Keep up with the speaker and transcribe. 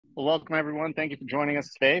Well, welcome everyone. Thank you for joining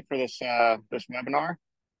us today for this webinar.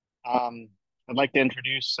 Um, I'd like to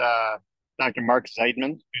introduce Dr. Mark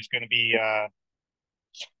Zeidman, who's going to be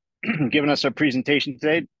giving us a presentation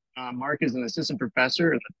today. Mark is an assistant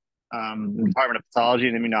professor in the Department of Pathology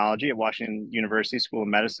and Immunology at Washington University School of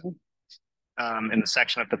Medicine, in the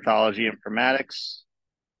section of Pathology Informatics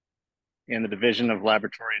in the Division of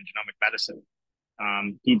Laboratory and Genomic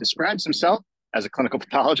Medicine. He describes himself as a clinical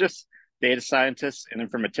pathologist, data scientist, and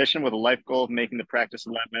informatician with a life goal of making the practice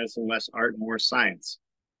of lab medicine less art and more science.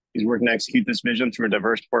 He's working to execute this vision through a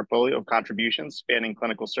diverse portfolio of contributions spanning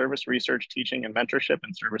clinical service, research, teaching, and mentorship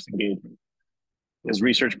and service engagement. His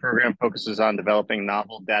research program focuses on developing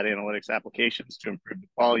novel data analytics applications to improve the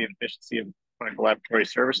quality and efficiency of clinical laboratory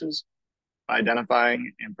services,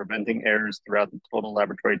 identifying and preventing errors throughout the total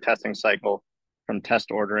laboratory testing cycle, from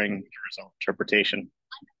test ordering to result interpretation.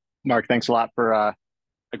 Mark, thanks a lot for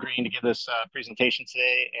agreeing to give this presentation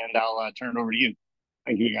today, and I'll turn it over to you.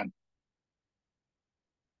 Thank you again.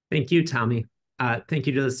 Thank you, Tommy. Thank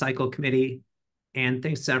you to the Cycle Committee, and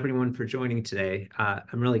thanks to everyone for joining today.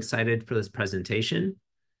 I'm really excited for this presentation.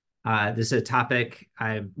 This is a topic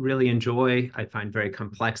I really enjoy. I find very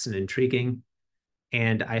complex and intriguing,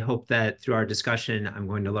 and I hope that through our discussion, I'm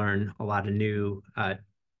going to learn a lot of new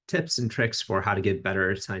tips and tricks for how to give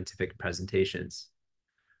better scientific presentations.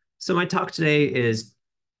 So my talk today is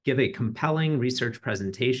give a compelling research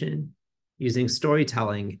presentation using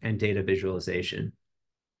storytelling and data visualization.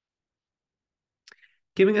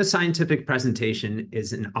 Giving a scientific presentation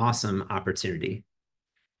is an awesome opportunity.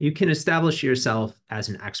 You can establish yourself as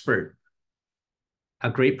an expert. A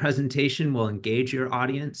great presentation will engage your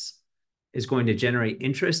audience, is going to generate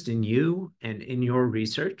interest in you and in your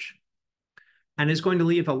research, and is going to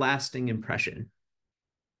leave a lasting impression.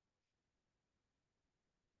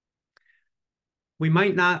 We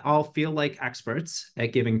might not all feel like experts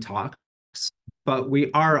at giving talks, but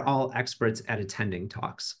we are all experts at attending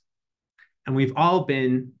talks. And we've all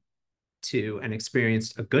been to and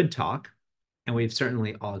experienced a good talk, and we've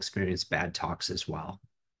certainly all experienced bad talks as well.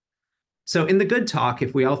 So in the good talk,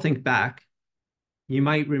 if we all think back, you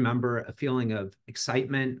might remember a feeling of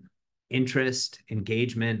excitement, interest,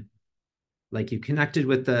 engagement, like you connected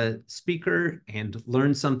with the speaker and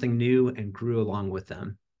learned something new and grew along with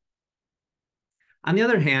them. On the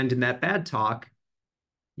other hand, in that bad talk,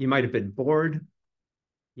 you might have been bored.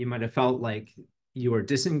 You might have felt like you were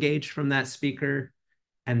disengaged from that speaker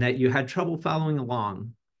and that you had trouble following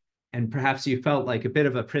along. And perhaps you felt like a bit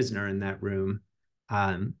of a prisoner in that room,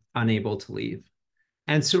 unable to leave.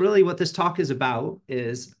 And so really what this talk is about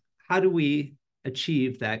is how do we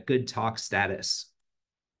achieve that good talk status?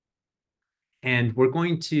 And we're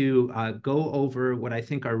going to go over what I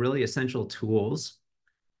think are really essential tools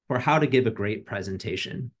for how to give a great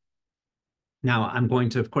presentation. Now, I'm going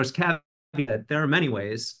to, of course, caveat that there are many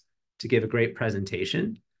ways to give a great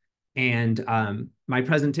presentation. And my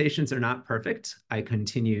presentations are not perfect. I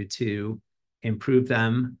continue to improve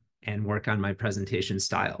them and work on my presentation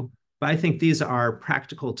style. But I think these are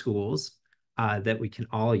practical tools that we can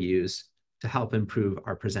all use to help improve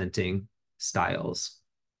our presenting styles.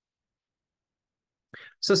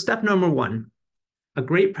 So step number one, a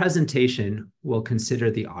great presentation will consider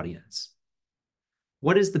the audience.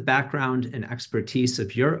 What is the background and expertise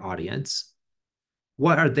of your audience?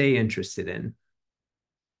 What are they interested in?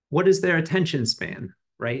 What is their attention span,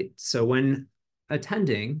 right? So when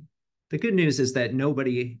attending, the good news is that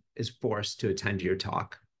nobody is forced to attend your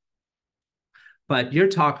talk. But your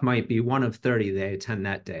talk might be one of 30 they attend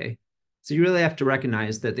that day. So you really have to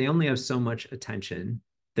recognize that they only have so much attention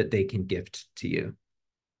that they can gift to you.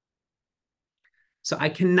 So I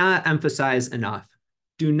cannot emphasize enough,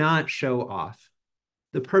 do not show off.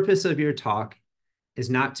 The purpose of your talk is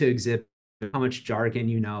not to exhibit how much jargon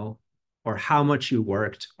you know, or how much you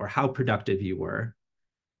worked, or how productive you were.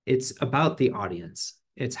 It's about the audience.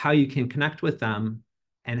 It's how you can connect with them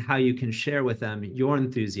and how you can share with them your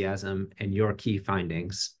enthusiasm and your key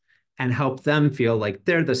findings and help them feel like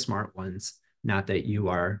they're the smart ones, not that you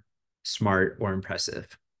are smart or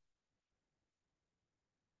impressive.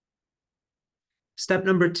 Step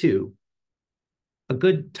number two, a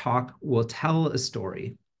good talk will tell a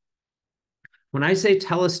story. When I say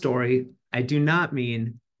tell a story, I do not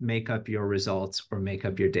mean make up your results or make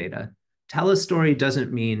up your data. Tell a story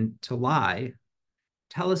doesn't mean to lie.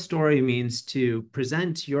 Tell a story means to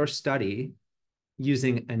present your study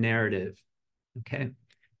using a narrative, okay?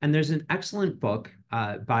 And there's an excellent book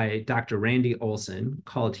by Dr. Randy Olson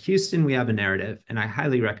called Houston, We Have a Narrative, and I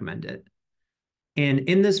highly recommend it. And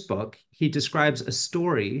in this book, he describes a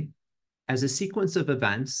story as a sequence of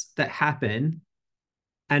events that happen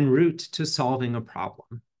en route to solving a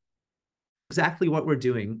problem. exactly what we're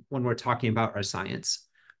doing when we're talking about our science.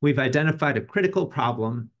 We've identified a critical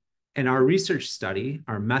problem, and our research study,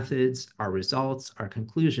 our methods, our results, our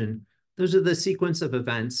conclusion, those are the sequence of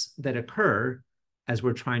events that occur as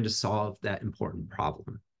we're trying to solve that important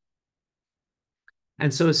problem.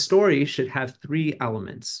 And so a story should have three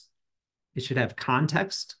elements. It should have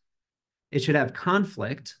context, it should have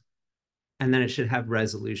conflict, and then it should have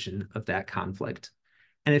resolution of that conflict.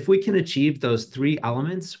 And if we can achieve those three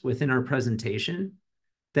elements within our presentation,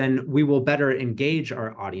 then we will better engage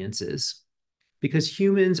our audiences, because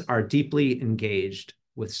humans are deeply engaged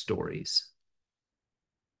with stories.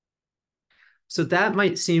 So that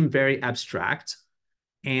might seem very abstract,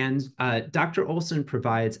 and Dr. Olson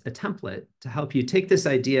provides a template to help you take this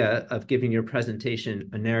idea of giving your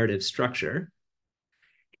presentation a narrative structure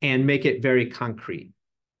and make it very concrete.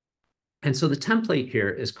 And so the template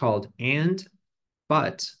here is called and,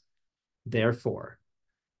 but, therefore.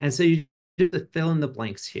 And so you do the fill in the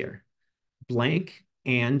blanks here. Blank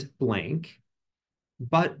and blank,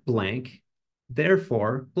 but blank,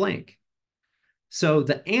 therefore blank. So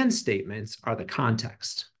the and statements are the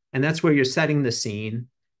context. And that's where you're setting the scene,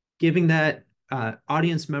 giving that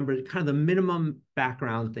audience member kind of the minimum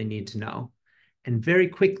background they need to know. And very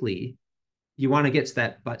quickly, you want to get to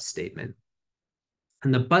that but statement.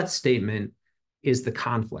 And the but statement is the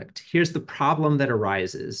conflict. Here's the problem that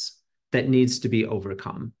arises that needs to be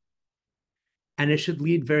overcome. And it should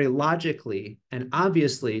lead very logically and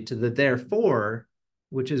obviously to the therefore,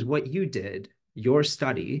 which is what you did, your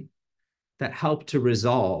study, that helped to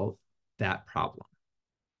resolve that problem.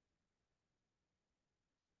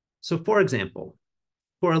 So for example,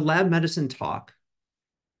 for a lab medicine talk,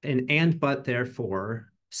 an and but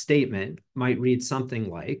therefore statement might read something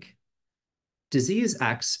like, disease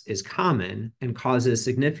X is common and causes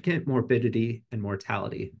significant morbidity and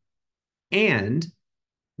mortality. And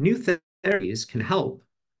new therapies can help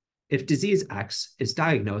if disease X is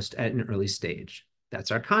diagnosed at an early stage.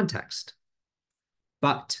 That's our context.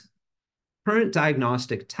 But current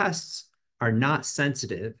diagnostic tests are not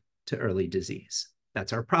sensitive to early disease.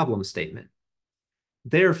 That's our problem statement.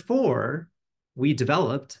 Therefore, we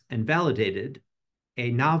developed and validated a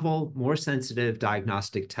novel, more sensitive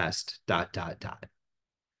diagnostic test, ...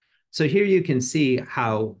 So here you can see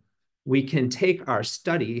how we can take our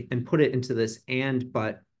study and put it into this and,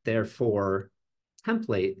 but, therefore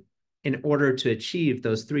template in order to achieve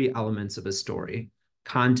those three elements of a story: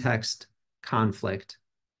 context, conflict,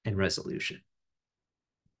 and resolution.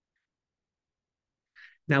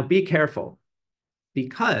 Now be careful,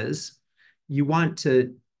 because you want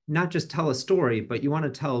to not just tell a story, but you want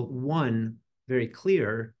to tell one very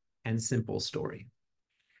clear and simple story.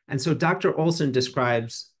 And so Dr. Olson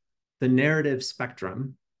describes the narrative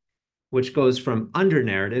spectrum, which goes from under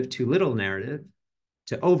narrative, too little narrative,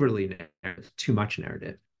 to overly narrative, too much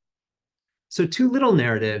narrative. So too little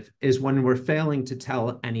narrative is when we're failing to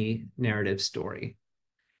tell any narrative story.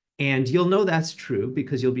 And you'll know that's true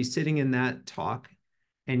because you'll be sitting in that talk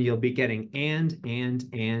and you'll be getting and.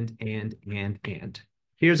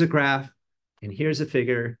 Here's a graph, and here's a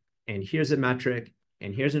figure, and here's a metric,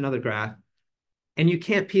 and here's another graph. And you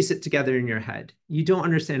can't piece it together in your head. You don't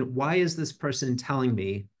understand, why is this person telling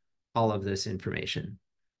me all of this information?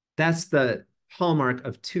 That's the hallmark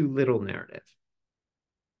of too little narrative.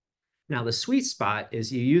 Now, the sweet spot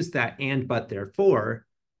is you use that and, but, therefore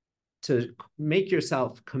to make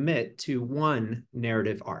yourself commit to one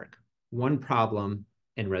narrative arc, one problem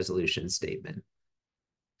and resolution statement.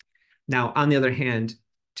 Now, on the other hand,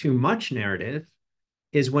 too much narrative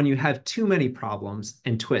is when you have too many problems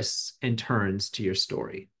and twists and turns to your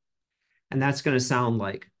story. And that's going to sound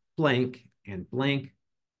like blank and blank,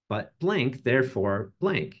 but blank, therefore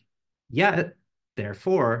blank. Yet,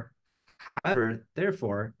 therefore, however,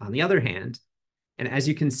 therefore, on the other hand, and as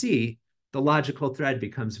you can see, the logical thread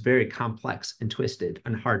becomes very complex and twisted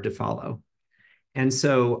and hard to follow. And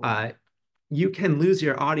so you can lose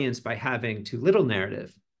your audience by having too little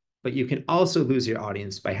narrative, but you can also lose your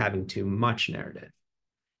audience by having too much narrative.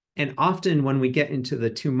 And often when we get into the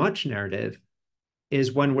too much narrative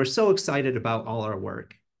is when we're so excited about all our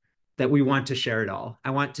work that we want to share it all.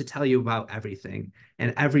 I want to tell you about everything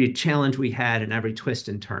and every challenge we had and every twist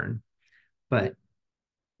and turn. But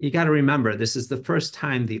you got to remember, this is the first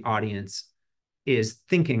time the audience is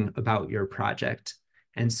thinking about your project.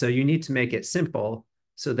 And so you need to make it simple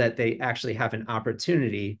so that they actually have an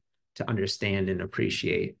opportunity to understand and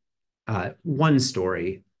appreciate one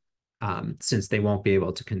story, since they won't be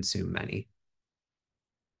able to consume many.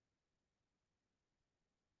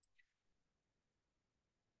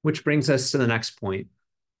 Which brings us to the next point.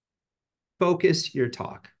 Focus your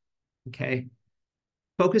talk, okay?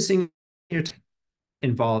 Focusing your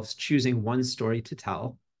involves choosing one story to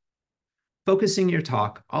tell. Focusing your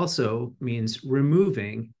talk also means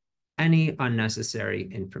removing any unnecessary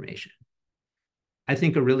information. I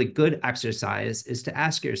think a really good exercise is to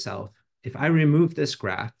ask yourself, if I remove this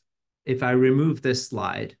graph, if I remove this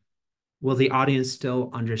slide, will the audience still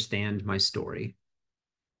understand my story?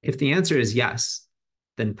 If the answer is yes,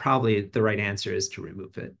 then probably the right answer is to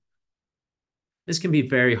remove it. This can be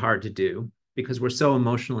very hard to do because we're so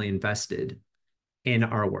emotionally invested in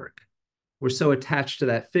our work. We're so attached to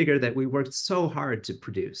that figure that we worked so hard to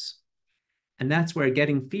produce. And that's where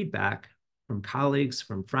getting feedback from colleagues,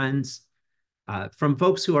 from friends, from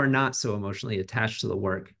folks who are not so emotionally attached to the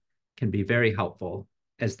work can be very helpful,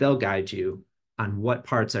 as they'll guide you on what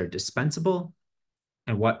parts are dispensable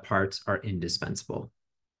and what parts are indispensable.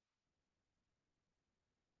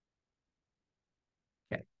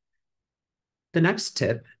 Okay. The next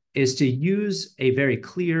tip is to use a very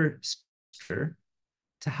clear structure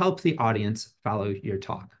to help the audience follow your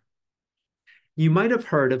talk. You might have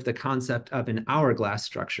heard of the concept of an hourglass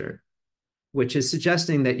structure, which is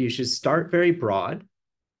suggesting that you should start very broad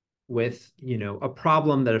with, a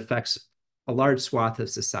problem that affects a large swath of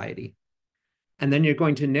society. And then you're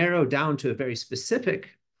going to narrow down to a very specific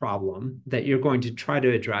problem that you're going to try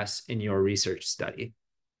to address in your research study.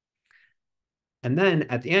 And then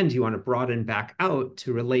at the end, you want to broaden back out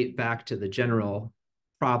to relate back to the general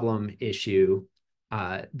problem issue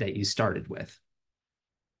that you started with.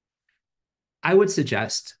 I would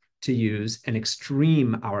suggest to use an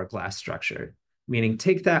extreme hourglass structure, meaning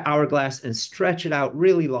take that hourglass and stretch it out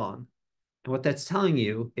really long. And what that's telling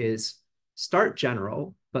you is start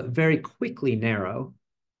general, but very quickly narrow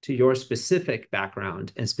to your specific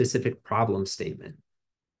background and specific problem statement.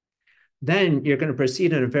 Then you're going to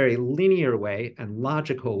proceed in a very linear way and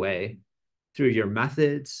logical way through your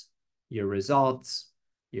methods, your results,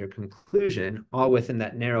 your conclusion, all within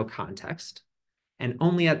that narrow context. And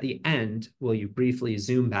only at the end will you briefly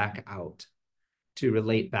zoom back out to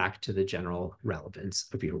relate back to the general relevance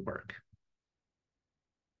of your work.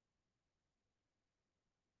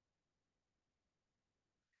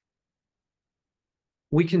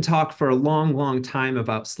 We can talk for a long, long time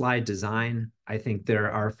about slide design. I think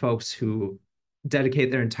there are folks who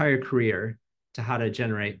dedicate their entire career to how to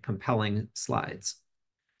generate compelling slides.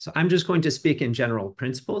 So I'm just going to speak in general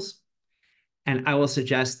principles. And I will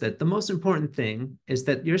suggest that the most important thing is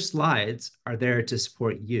that your slides are there to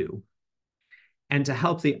support you and to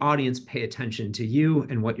help the audience pay attention to you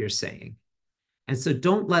and what you're saying. And so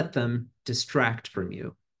don't let them distract from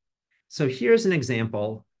you. So here's an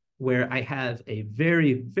example where I have a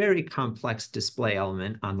very, very complex display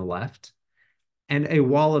element on the left and a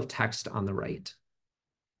wall of text on the right.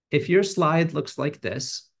 If your slide looks like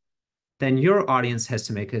this, then your audience has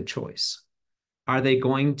to make a choice. Are they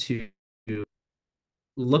going to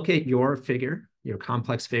look at your figure, your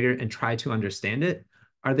complex figure, and try to understand it?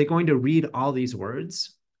 Are they going to read all these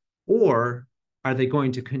words? Or are they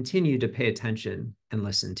going to continue to pay attention and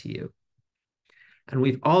listen to you? And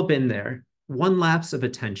we've all been there. One lapse of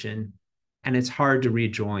attention, and it's hard to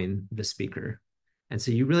rejoin the speaker. And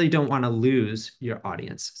so you really don't want to lose your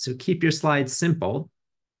audience. So keep your slides simple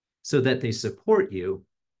so that they support you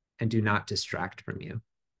and do not distract from you.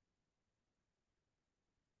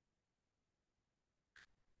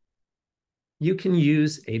 You can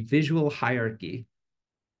use a visual hierarchy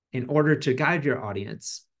in order to guide your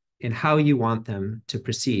audience in how you want them to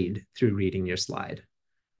proceed through reading your slide.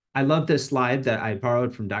 I love this slide that I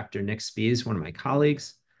borrowed from Dr. Nick Spies, one of my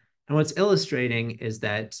colleagues. And what's illustrating is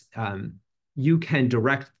that you can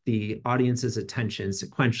direct the audience's attention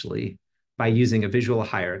sequentially by using a visual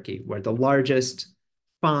hierarchy, where the largest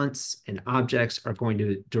fonts and objects are going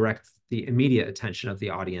to direct the immediate attention of the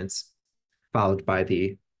audience, followed by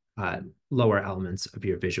the lower elements of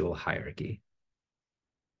your visual hierarchy.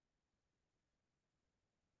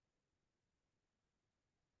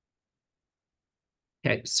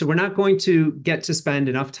 Okay, so we're not going to get to spend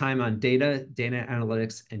enough time on data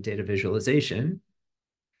analytics, and data visualization.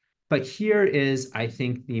 But here is, I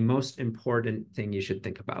think, the most important thing you should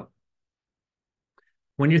think about.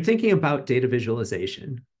 When you're thinking about data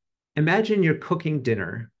visualization, imagine you're cooking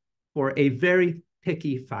dinner for a very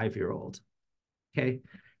picky 5-year-old, okay?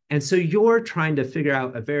 And so you're trying to figure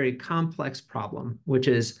out a very complex problem, which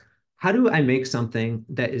is, how do I make something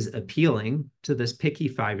that is appealing to this picky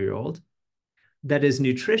 5-year-old, that is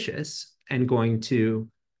nutritious and going to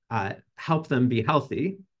help them be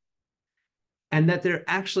healthy, and that they're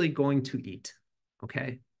actually going to eat,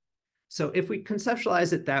 okay? So if we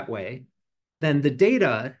conceptualize it that way, then the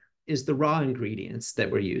data is the raw ingredients that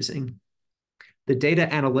we're using. The data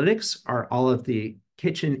analytics are all of the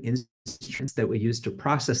kitchen instruments that we use to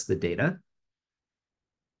process the data.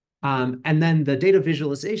 And then the data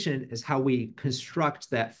visualization is how we construct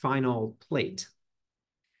that final plate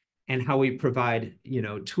and how we provide,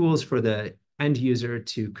 tools for the end user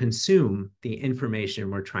to consume the information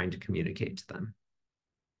we're trying to communicate to them.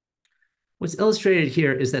 What's illustrated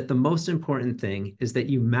here is that the most important thing is that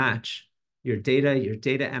you match your data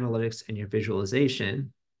analytics, and your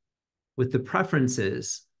visualization with the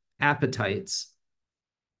preferences, appetites,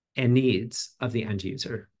 and needs of the end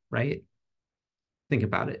user, right? Think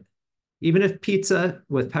about it. Even if pizza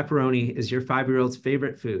with pepperoni is your 5-year-old's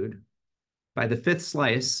favorite food, by the 5th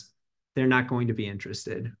slice, they're not going to be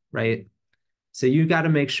interested, right? So you got to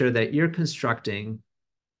make sure that you're constructing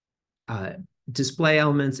display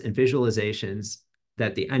elements and visualizations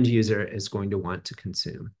that the end user is going to want to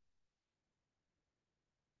consume.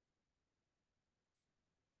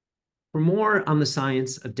 For more on the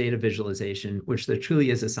science of data visualization, which there truly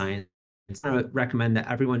is a science, I would recommend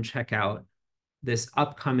that everyone check out this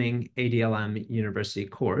upcoming ADLM University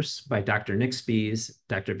course by Dr. Nick Spies,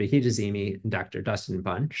 Dr. Vahid Azimi, and Dr. Dustin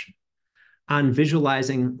Bunch on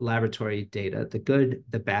visualizing laboratory data, the good,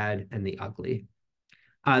 the bad, and the ugly.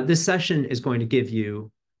 This session is going to give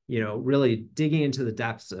you, really digging into the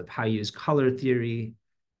depths of how you use color theory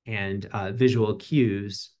and visual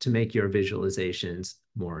cues to make your visualizations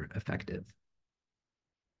more effective.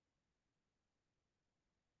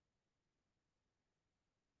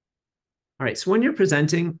 All right, so when you're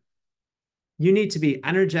presenting, you need to be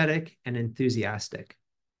energetic and enthusiastic.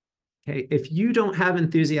 Okay, if you don't have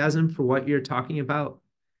enthusiasm for what you're talking about,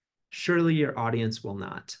 surely your audience will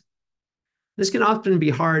not. This can often be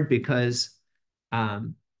hard because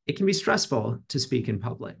it can be stressful to speak in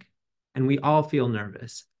public, and we all feel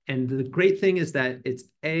nervous. And the great thing is that it's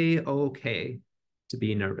A-okay to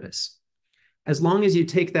be nervous. As long as you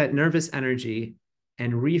take that nervous energy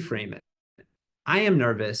and reframe it. I am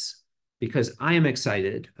nervous because I am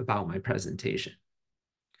excited about my presentation.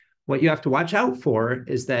 What you have to watch out for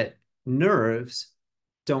is that nerves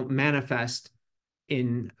don't manifest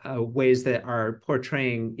in ways that are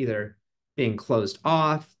portraying either being closed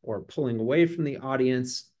off or pulling away from the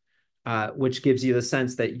audience, which gives you the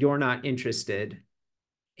sense that you're not interested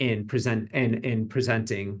in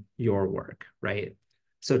presenting your work, right?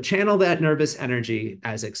 So channel that nervous energy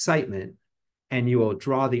as excitement, and you will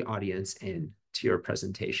draw the audience in to your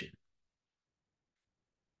presentation.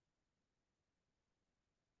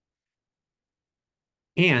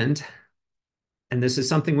 And this is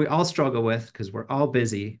something we all struggle with because we're all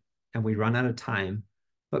busy and we run out of time,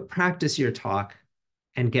 but practice your talk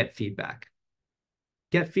and get feedback.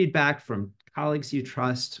 Get feedback from colleagues you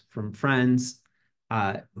trust, from friends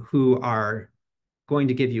who are going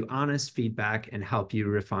to give you honest feedback and help you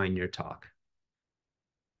refine your talk.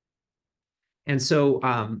 And so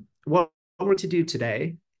what we're going to do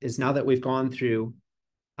today is, now that we've gone through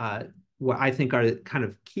what I think are kind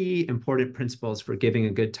of key important principles for giving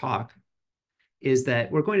a good talk, is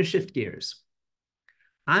that we're going to shift gears.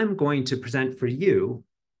 I'm going to present for you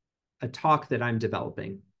a talk that I'm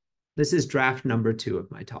developing. This is draft number 2 of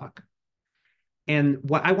my talk. And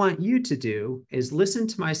what I want you to do is listen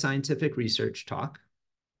to my scientific research talk,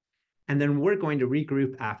 and then we're going to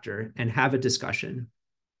regroup after and have a discussion.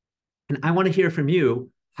 And I want to hear from you,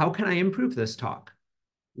 how can I improve this talk?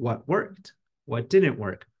 What worked? What didn't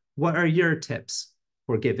work? What are your tips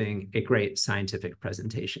for giving a great scientific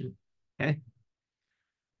presentation? Okay.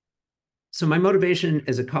 So my motivation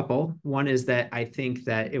is a couple. One is that I think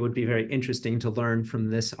that it would be very interesting to learn from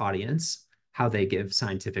this audience how they give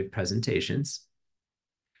scientific presentations.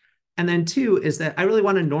 And then 2 is that I really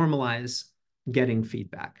want to normalize getting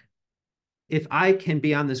feedback. If I can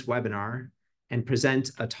be on this webinar and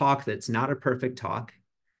present a talk that's not a perfect talk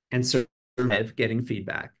and survive getting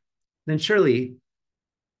feedback, then surely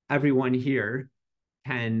everyone here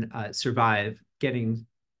can survive getting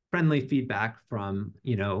friendly feedback from,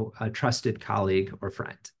 a trusted colleague or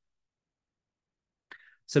friend.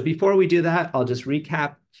 So before we do that, I'll just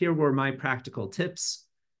recap. Here were my practical tips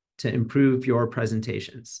to improve your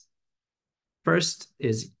presentations. First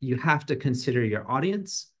is you have to consider your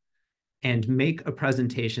audience and make a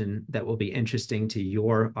presentation that will be interesting to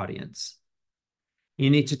your audience.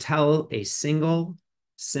 You need to tell a single,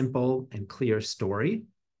 simple, and clear story.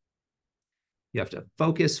 You have to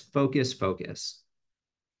focus, focus, focus.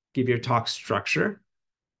 Give your talk structure.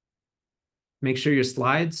 Make sure your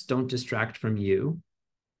slides don't distract from you.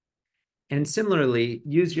 And similarly,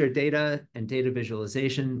 use your data and data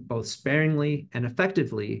visualization both sparingly and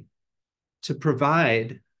effectively to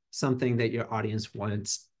provide something that your audience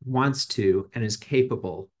wants to and is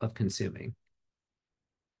capable of consuming.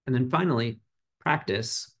 And then finally,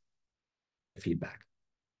 practice feedback.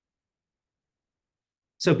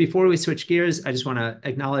 So before we switch gears, I just want to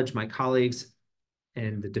acknowledge my colleagues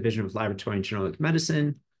in the Division of Laboratory and Genomic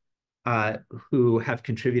Medicine who have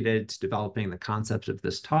contributed to developing the concept of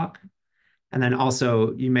this talk. And then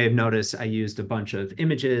also, you may have noticed I used a bunch of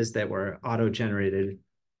images that were auto-generated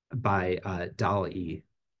by DALL-E,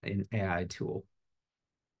 an AI tool.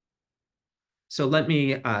 So let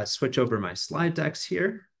me switch over my slide decks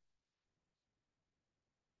here.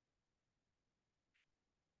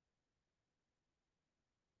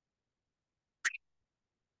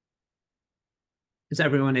 Is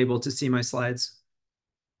everyone able to see my slides?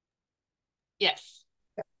 Yes.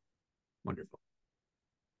 Wonderful.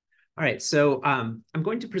 All right, so I'm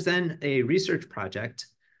going to present a research project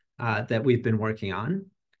that we've been working on.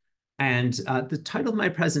 And the title of my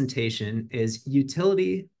presentation is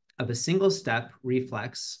Utility of a Single-Step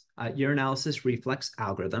Reflex, Urinalysis Reflex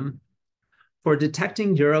Algorithm for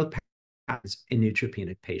Detecting Uropathogens in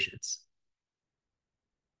Neutropenic Patients.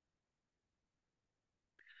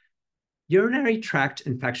 Urinary tract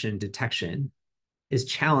infection detection is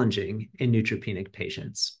challenging in neutropenic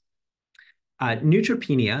patients.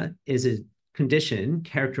 Neutropenia is a condition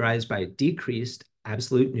characterized by a decreased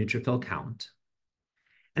absolute neutrophil count,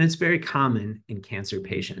 and it's very common in cancer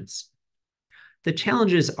patients. The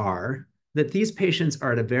challenges are that these patients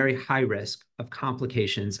are at a very high risk of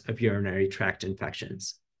complications of urinary tract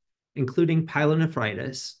infections, including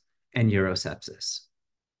pyelonephritis and urosepsis.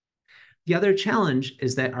 The other challenge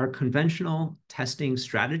is that our conventional testing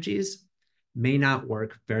strategies may not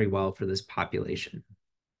work very well for this population,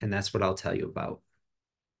 and that's what I'll tell you about.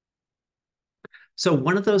 So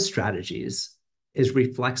one of those strategies is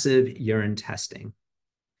reflexive urine testing.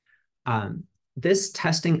 This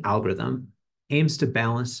testing algorithm aims to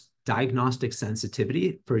balance diagnostic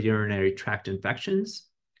sensitivity for urinary tract infections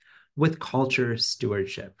with culture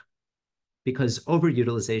stewardship, because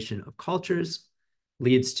overutilization of cultures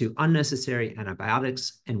leads to unnecessary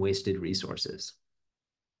antibiotics and wasted resources.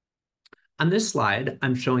 On this slide,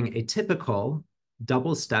 I'm showing a typical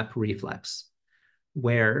double-step reflex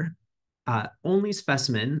where only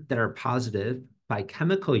specimens that are positive by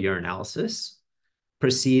chemical urinalysis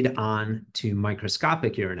proceed on to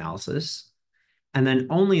microscopic urinalysis, and then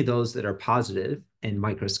only those that are positive in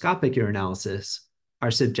microscopic urinalysis are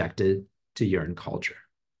subjected to urine culture.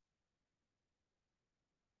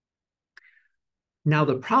 Now,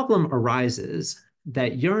 the problem arises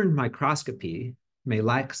that urine microscopy may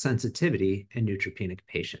lack sensitivity in neutropenic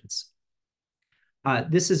patients.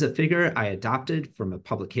 This is a figure I adopted from a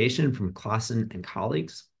publication from Claassen and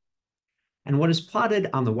colleagues. And what is plotted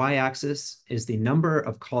on the y-axis is the number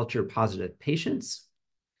of culture-positive patients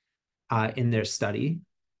in their study,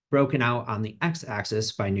 broken out on the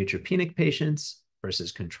x-axis by neutropenic patients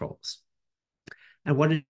versus controls. And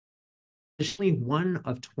what is additionally, 1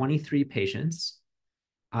 of 23 patients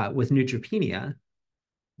with neutropenia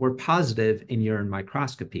were positive in urine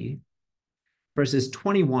microscopy versus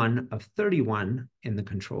 21 of 31 in the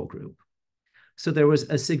control group. So there was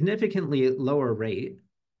a significantly lower rate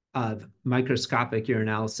of microscopic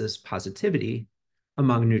urinalysis positivity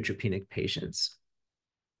among neutropenic patients.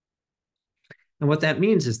 And what that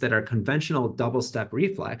means is that our conventional double-step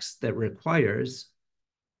reflex that requires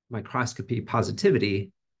microscopy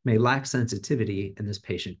positivity may lack sensitivity in this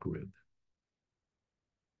patient group.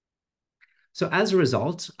 So as a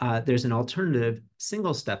result, there's an alternative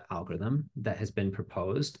single-step algorithm that has been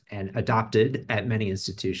proposed and adopted at many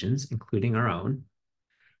institutions, including our own,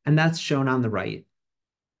 and that's shown on the right.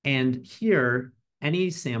 And here, any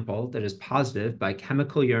sample that is positive by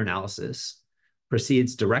chemical urinalysis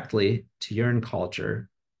proceeds directly to urine culture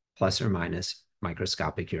plus or minus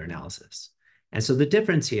microscopic urinalysis. And so the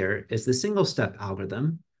difference here is the single-step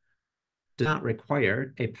algorithm does not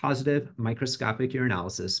require a positive microscopic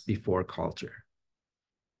urinalysis before culture.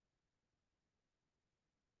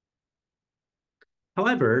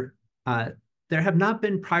 However, there have not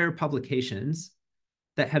been prior publications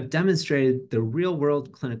that have demonstrated the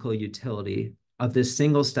real-world clinical utility of this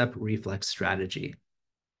single-step reflex strategy.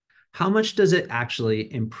 How much does it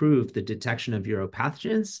actually improve the detection of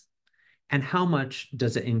uropathogens, and how much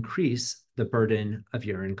does it increase the burden of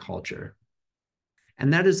urine culture?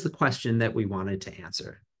 And that is the question that we wanted to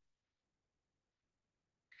answer.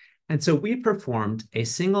 And so we performed a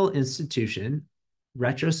single institution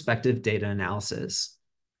retrospective data analysis.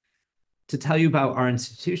 To tell you about our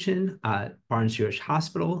institution, Barnes-Jewish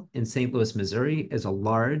Hospital in St. Louis, Missouri is a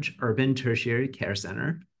large urban tertiary care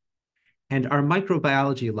center. And our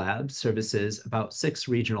microbiology lab services about 6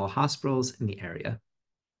 regional hospitals in the area.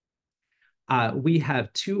 We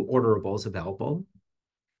have 2 orderables available.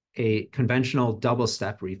 a conventional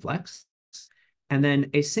double-step reflex, and then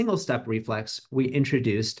a single-step reflex we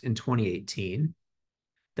introduced in 2018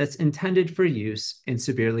 that's intended for use in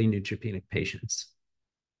severely neutropenic patients.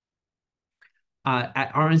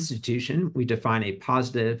 At our institution, we define a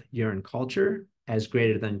positive urine culture as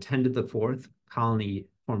greater than 10 to the fourth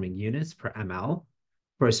colony-forming units per ml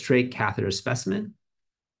for a straight catheter specimen,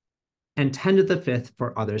 and 10 to the fifth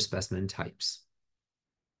for other specimen types.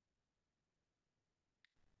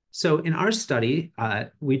 So in our study,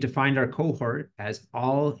 we defined our cohort as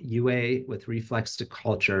all UA with reflex to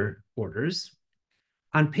culture orders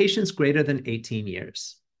on patients greater than 18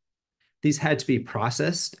 years. These had to be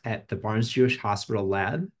processed at the Barnes-Jewish Hospital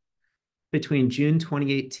lab between June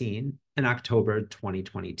 2018 and October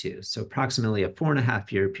 2022, so approximately a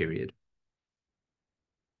 4.5-year period.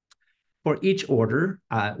 For each order,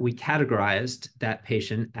 we categorized that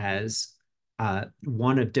patient as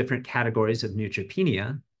one of different categories of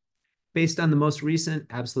neutropenia based on the most recent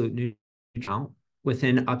absolute neutropenia count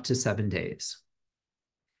within up to 7 days.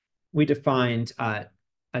 We defined a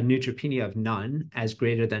neutropenia of none as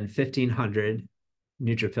greater than 1,500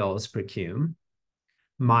 neutrophils per cum,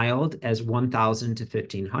 mild as 1,000 to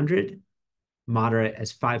 1,500, moderate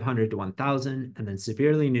as 500 to 1,000, and then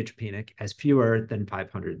severely neutropenic as fewer than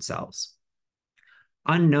 500 cells.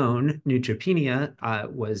 Unknown neutropenia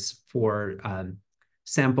was for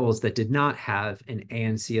samples that did not have an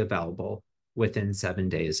ANC available within 7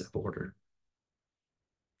 days of order.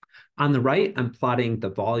 On the right, I'm plotting the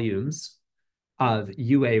volumes of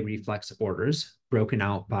UA reflex orders broken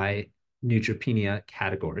out by neutropenia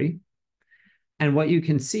category. And what you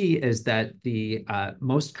can see is that the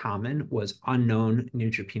most common was unknown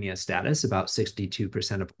neutropenia status, about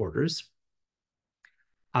 62% of orders,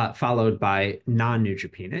 followed by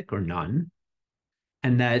non-neutropenic or none,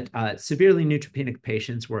 and that severely neutropenic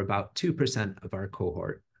patients were about 2% of our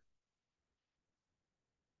cohort.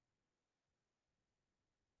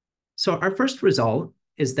 So our first result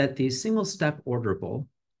is that the single-step orderable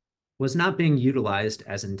was not being utilized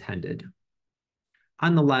as intended.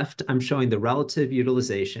 On the left, I'm showing the relative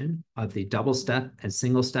utilization of the double-step and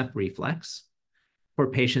single-step reflex for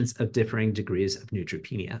patients of differing degrees of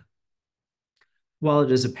neutropenia. While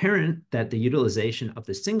it is apparent that the utilization of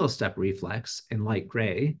the single-step reflex in light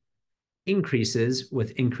gray increases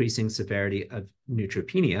with increasing severity of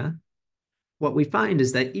neutropenia, what we find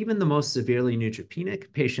is that even the most severely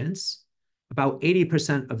neutropenic patients, about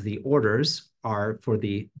 80% of the orders are for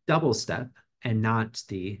the double step and not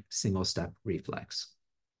the single step reflex.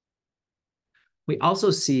 We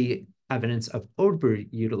also see evidence of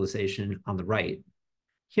overutilization on the right.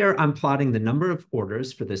 Here I'm plotting the number of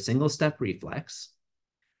orders for the single step reflex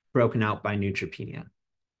broken out by neutropenia.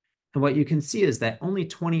 And what you can see is that only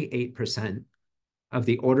 28% of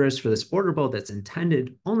the orders for this orderable that's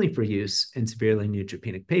intended only for use in severely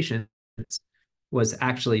neutropenic patients was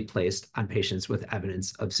actually placed on patients with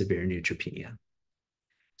evidence of severe neutropenia.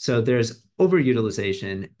 So there's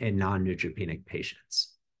overutilization in non-neutropenic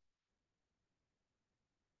patients.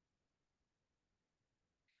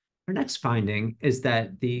 Our next finding is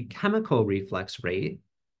that the chemical reflex rate,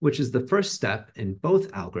 which is the first step in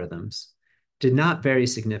both algorithms, did not vary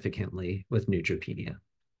significantly with neutropenia.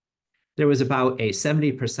 There was about a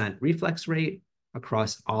 70% reflex rate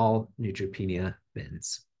across all neutropenia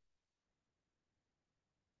bins.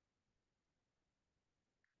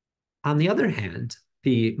 On the other hand,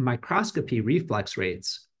 the microscopy reflex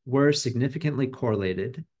rates were significantly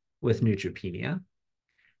correlated with neutropenia,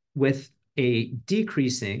 with a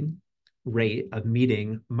decreasing rate of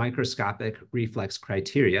meeting microscopic reflex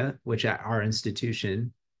criteria, which at our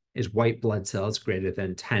institution is white blood cells greater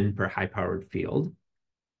than 10 per high-powered field.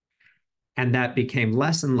 And that became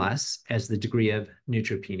less and less as the degree of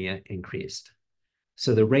neutropenia increased.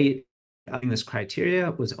 So the rate of this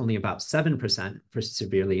criteria was only about 7% for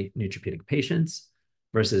severely neutropenic patients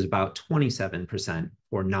versus about 27%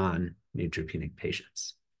 for non-neutropenic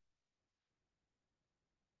patients.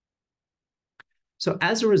 So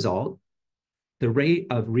as a result, the rate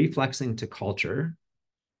of reflexing to culture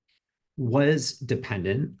was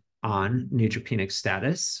dependent on neutropenic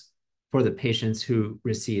status for the patients who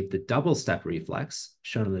received the double-step reflex,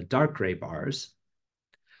 shown in the dark gray bars,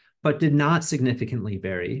 but did not significantly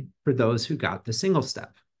vary for those who got the single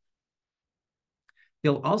step.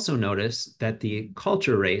 You'll also notice that the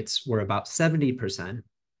culture rates were about 70%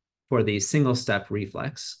 for the single step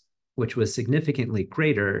reflex, which was significantly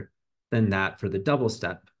greater than that for the double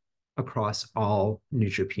step across all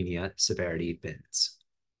neutropenia severity bins.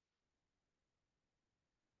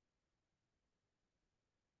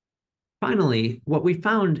 Finally, what we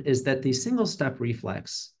found is that the single step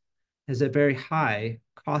reflex has a very high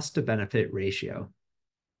cost to benefit ratio.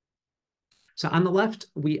 So on the left,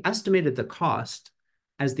 we estimated the cost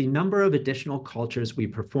as the number of additional cultures we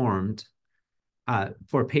performed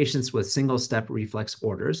for patients with single-step reflex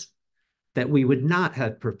orders that we would not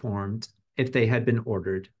have performed if they had been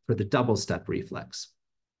ordered for the double-step reflex.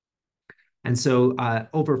 And so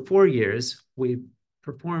over 4 years, we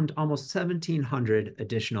performed almost 1,700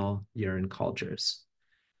 additional urine cultures.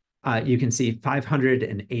 You can see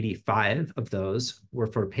 585 of those were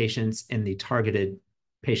for patients in the targeted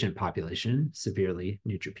patient population, severely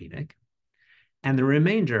neutropenic. And the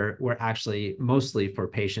remainder were actually mostly for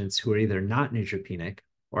patients who were either not neutropenic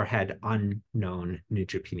or had unknown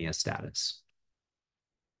neutropenia status.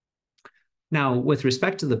 Now, with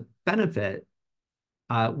respect to the benefit,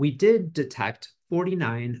 we did detect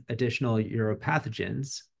 49 additional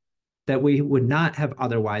uropathogens that we would not have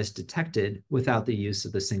otherwise detected without the use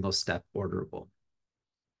of the single-step orderable.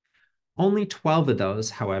 Only 12 of those,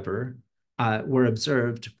 however, were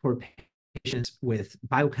observed for patients with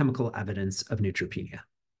biochemical evidence of neutropenia.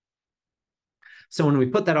 So when we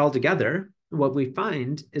put that all together, what we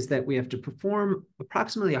find is that we have to perform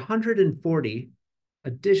approximately 140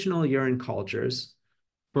 additional urine cultures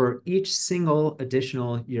for each single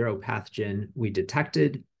additional uropathogen we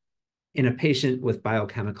detected in a patient with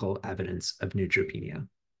biochemical evidence of neutropenia.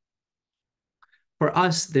 For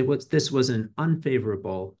us, this was an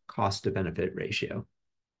unfavorable cost-to-benefit ratio.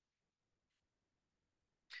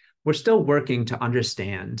 We're still working to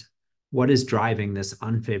understand what is driving this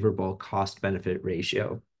unfavorable cost-benefit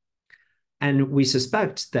ratio. And we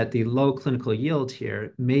suspect that the low clinical yield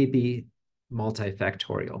here may be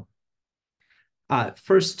multifactorial.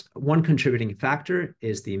 First, one contributing factor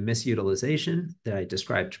is the misutilization that I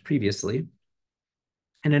described previously,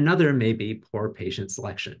 and another may be poor patient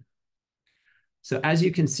selection. So as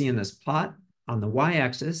you can see in this plot, on the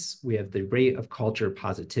y-axis, we have the rate of culture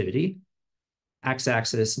positivity,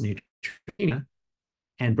 x-axis neutropenia,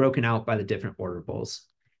 and broken out by the different orderables.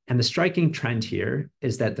 And the striking trend here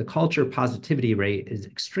is that the culture positivity rate is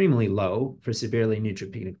extremely low for severely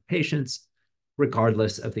neutropenic patients,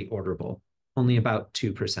 regardless of the orderable, only about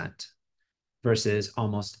 2%, versus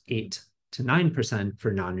almost 8 to 9%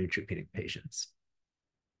 for non-neutropenic patients.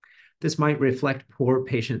 This might reflect poor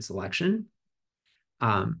patient selection,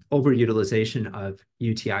 overutilization of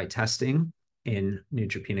UTI testing in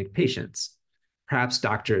neutropenic patients. Perhaps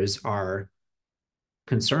doctors are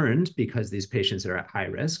concerned because these patients are at high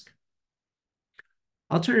risk.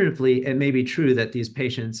 Alternatively, it may be true that these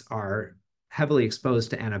patients are heavily exposed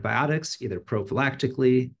to antibiotics, either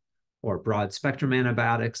prophylactically or broad spectrum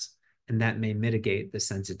antibiotics, and that may mitigate the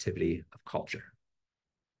sensitivity of culture.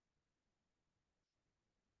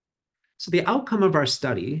 So the outcome of our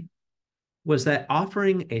study was that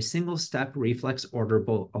offering a single-step reflex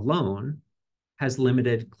orderable alone has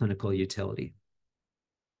limited clinical utility.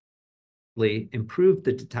 Improved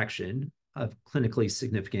the detection of clinically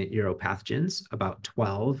significant uropathogens, about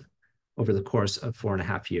 12 over the course of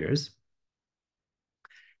 4.5 years.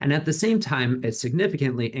 And at the same time, it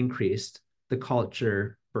significantly increased the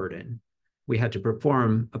culture burden. We had to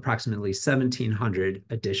perform approximately 1,700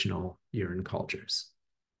 additional urine cultures.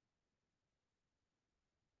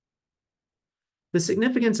 The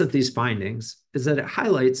significance of these findings is that it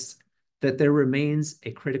highlights that there remains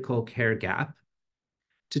a critical care gap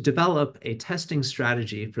to develop a testing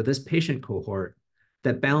strategy for this patient cohort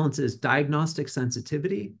that balances diagnostic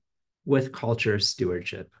sensitivity with culture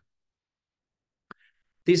stewardship.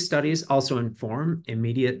 These studies also inform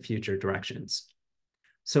immediate future directions.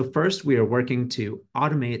 So first, we are working to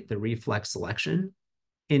automate the reflex selection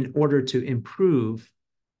in order to improve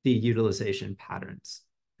the utilization patterns.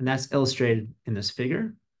 And that's illustrated in this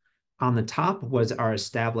figure. On the top was our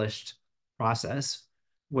established process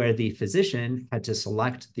where the physician had to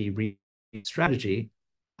select the strategy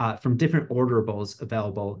from different orderables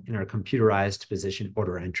available in our computerized physician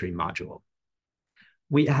order entry module.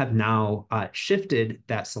 We have now shifted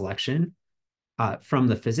that selection from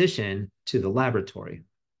the physician to the laboratory.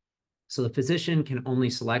 So the physician can only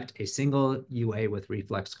select a single UA with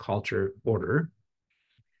reflex culture order.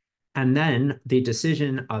 And then the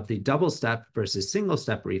decision of the double-step versus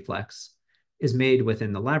single-step reflex is made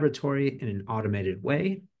within the laboratory in an automated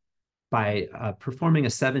way by performing a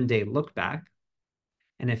 7-day look back.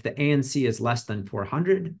 And if the ANC is less than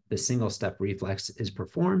 400, the single-step reflex is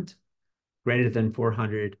performed. Greater than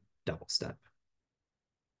 400, double step.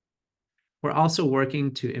 We're also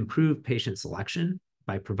working to improve patient selection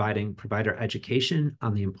by providing provider education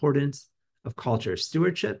on the importance of culture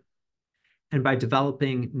stewardship and by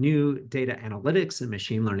developing new data analytics and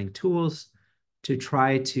machine learning tools to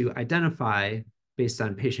try to identify, based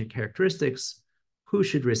on patient characteristics, who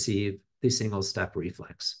should receive the single-step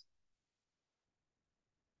reflex.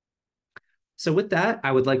 So with that,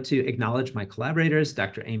 I would like to acknowledge my collaborators,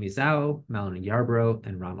 Dr. Amy Zhao, Melanie Yarbrough,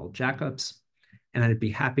 and Ronald Jacobs, and I'd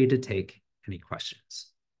be happy to take any questions.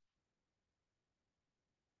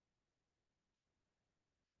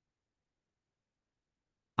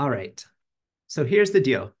 All right, so here's the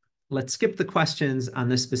deal. Let's skip the questions on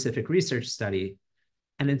this specific research study,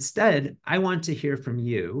 and instead, I want to hear from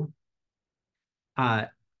you.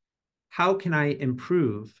 How can I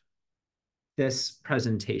improve this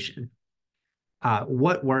presentation?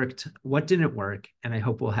 What worked, what didn't work, and I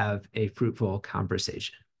hope we'll have a fruitful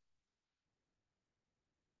conversation.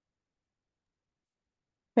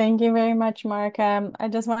 Thank you very much, Mark. I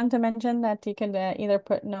just wanted to mention that you could either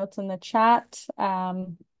put notes in the chat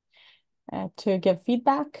to give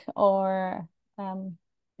feedback, or I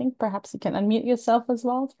think perhaps you can unmute yourself as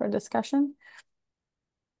well for discussion.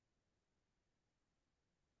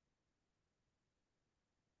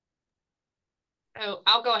 So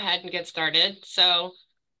I'll go ahead and get started. So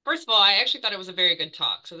first of all, I actually thought it was a very good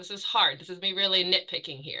talk. So this is hard. This is me really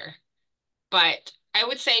nitpicking here. But I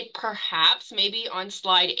would say perhaps maybe on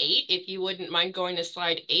slide 8, if you wouldn't mind going to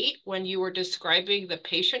slide 8, when you were describing the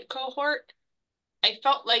patient cohort, I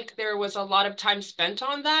felt like there was a lot of time spent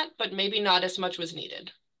on that, but maybe not as much was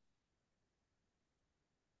needed.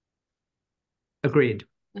 Agreed.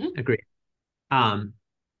 Agreed.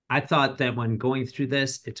 I thought that when going through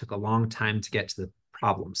this, it took a long time to get to the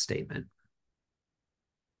problem statement.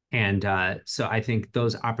 And so I think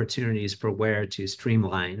those opportunities for where to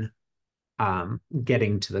streamline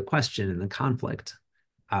getting to the question and the conflict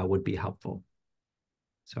would be helpful.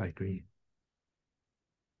 So I agree.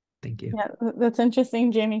 Thank you. Yeah, that's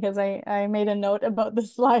interesting, Jamie, because I made a note about the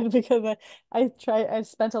slide because I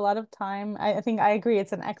spent a lot of time. I think I agree.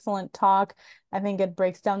 It's an excellent talk. I think it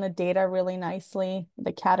breaks down the data really nicely.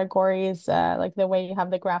 The categories, like the way you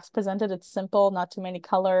have the graphs presented, it's simple, not too many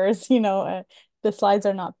colors, the slides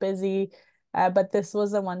are not busy. But this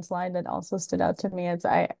was the one slide that also stood out to me as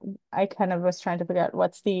I kind of was trying to figure out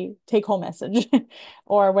what's the take-home message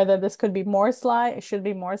or whether this could be more slides, should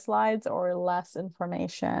be more slides or less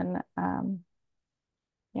information.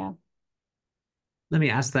 Yeah. Let me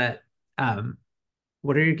ask that.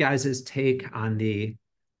 What are your guys' take on the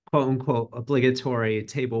quote unquote obligatory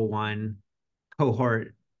table 1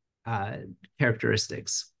 cohort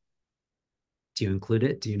characteristics? Do you include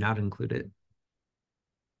it? Do you not include it?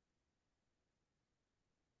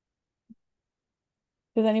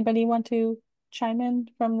 Does anybody want to chime in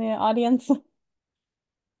from the audience?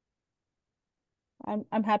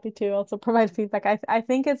 I'm happy to also provide feedback. I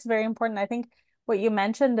think it's very important. I think what you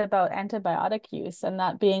mentioned about antibiotic use and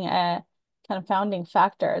that being a kind of founding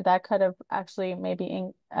factor, that could have actually maybe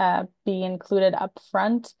be included up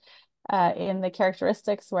front in the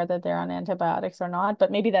characteristics, whether they're on antibiotics or not,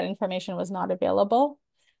 but maybe that information was not available.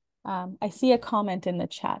 I see a comment in the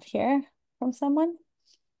chat here from someone.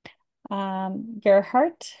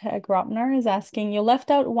 Gerhard Grotner is asking, you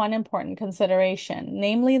left out one important consideration,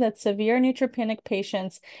 namely that severe neutropenic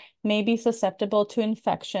patients may be susceptible to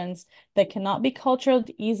infections that cannot be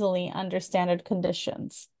cultured easily under standard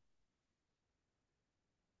conditions.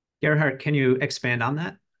 Gerhard, can you expand on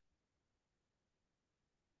that?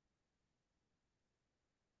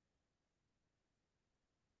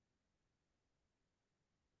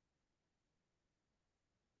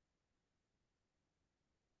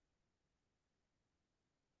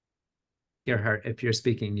 Gerhard, if you're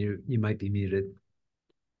speaking, you might be muted.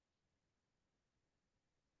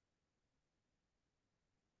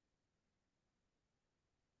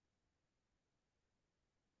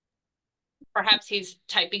 Perhaps he's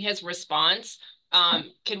typing his response.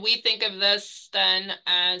 Can we think of this then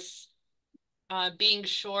as being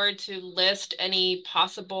sure to list any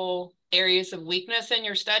possible areas of weakness in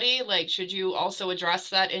your study? Like, should you also address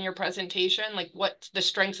that in your presentation? Like, what the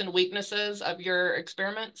strengths and weaknesses of your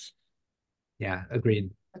experiments? Yeah,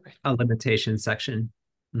 agreed. Okay. A limitation section.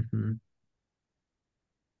 Mm-hmm.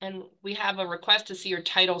 And we have a request to see your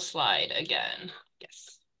title slide again.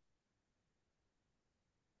 Yes.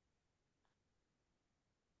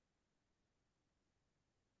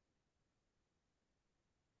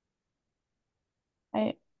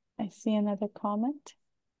 I see another comment.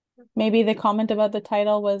 Maybe the comment about the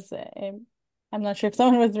title was, I'm not sure if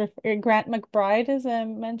someone was, Grant McBride is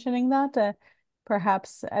mentioning that.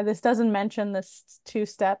 Perhaps this doesn't mention this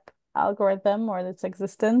 2-step algorithm or its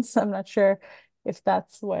existence. I'm not sure if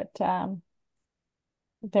that's what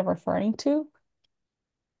they're referring to.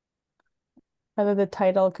 Whether the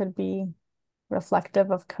title could be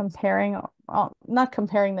reflective of comparing, not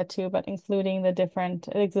comparing the two, but including the different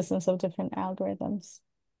existence of different algorithms.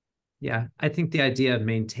 Yeah, I think the idea of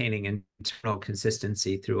maintaining internal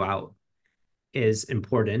consistency throughout is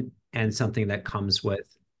important and something that comes with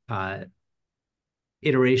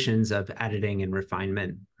iterations of editing and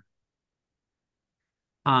refinement.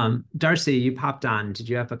 Darcy, you popped on. Did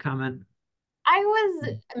you have a comment?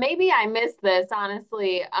 Maybe I missed this,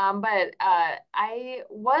 honestly, but I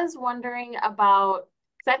was wondering about,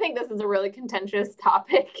 because I think this is a really contentious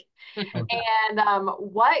topic, and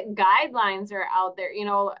what guidelines are out there? You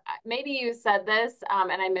know, maybe you said this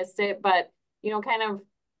and I missed it, but, you know, kind of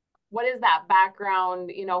what is that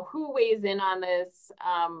background? You know, who weighs in on this?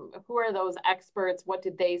 Who are those experts? What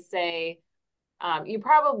did they say? You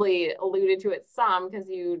probably alluded to it some because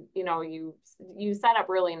you set up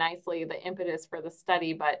really nicely the impetus for the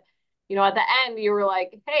study, but you know, at the end you were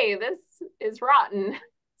like, hey, this is rotten.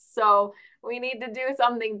 So we need to do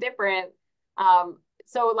something different.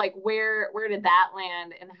 So like where did that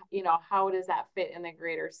land, and you know, how does that fit in the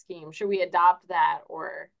greater scheme? Should we adopt that,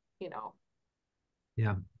 or, you know?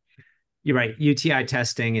 Yeah. You're right. UTI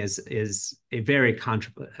testing is a very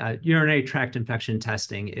urinary tract infection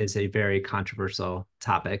testing is a very controversial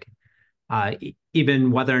topic.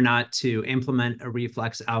 Even whether or not to implement a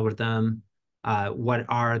reflex algorithm, what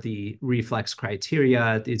are the reflex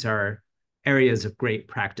criteria? These are areas of great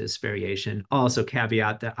practice variation. Also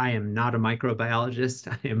caveat that I am not a microbiologist.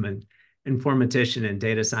 I am an informatician and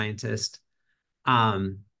data scientist.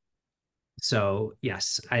 So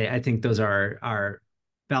yes, I think those are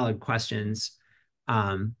valid questions.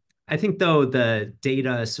 I think, though, the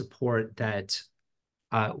data support that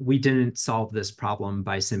we didn't solve this problem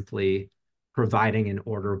by simply providing an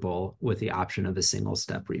orderable with the option of a single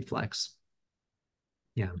step reflex.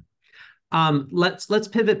 Yeah. Let's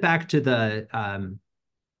pivot back to the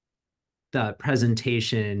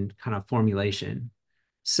presentation kind of formulation.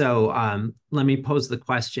 So let me pose the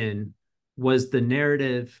question: was the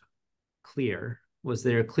narrative clear? Was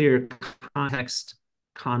there a clear context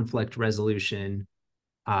conflict resolution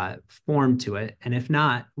form to it? And if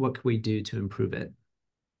not, what could we do to improve it?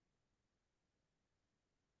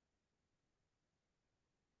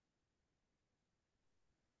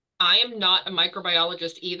 I am not a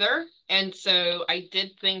microbiologist either. And so I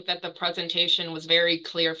did think that the presentation was very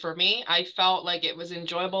clear for me. I felt like it was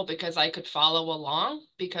enjoyable because I could follow along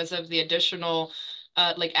because of the additional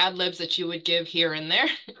like ad libs that you would give here and there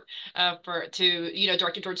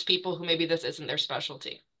directed towards people who maybe this isn't their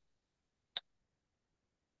specialty.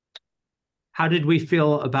 How did we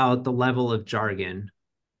feel about the level of jargon?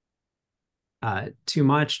 Too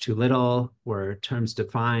much, too little? Were terms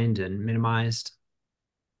defined and minimized?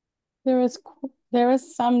 There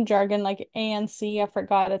was some jargon like ANC. I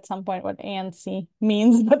forgot at some point what ANC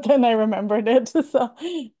means, but then I remembered it. So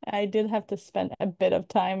I did have to spend a bit of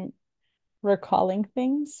time recalling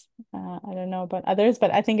things. I don't know about others,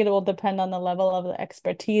 but I think it will depend on the level of the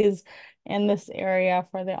expertise in this area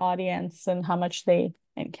for the audience and how much they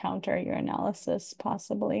encounter your analysis,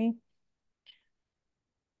 possibly.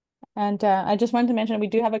 And I just wanted to mention we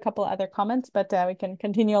do have a couple other comments, but we can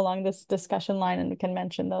continue along this discussion line and we can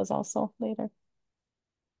mention those also later.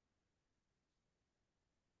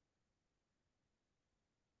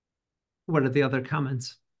 What are the other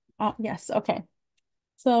comments? Oh, yes. Okay.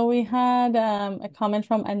 So we had a comment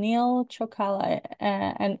from Anil Chokala,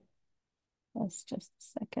 and let's just a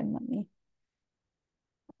second. Let me.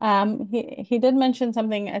 He did mention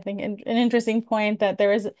something, I think, an interesting point, that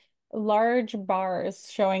there is large bars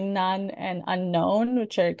showing none and unknown,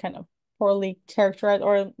 which are kind of poorly characterized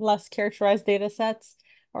or less characterized data sets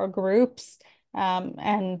or groups.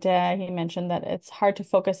 And he mentioned that it's hard to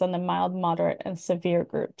focus on the mild, moderate, and severe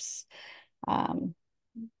groups.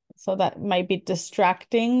 So that might be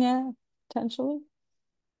distracting potentially.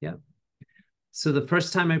 Yeah. So the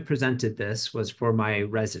first time I presented this was for my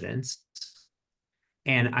residents.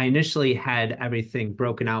 And I initially had everything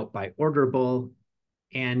broken out by orderable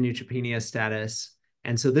and neutropenia status.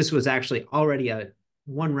 And so this was actually already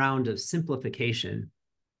one round of simplification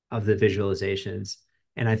of the visualizations.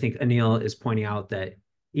 And I think Anil is pointing out that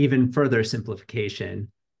even further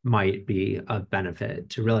simplification might be of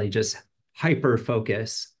benefit to really just hyper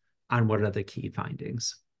focus on what are the key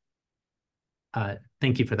findings.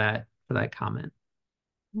 Thank you for that comment.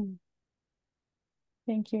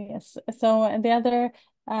 Thank you. Yes. So the other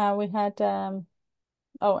we had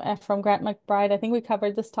from Grant McBride. I think we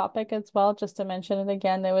covered this topic as well. Just to mention it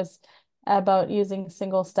again, there was about using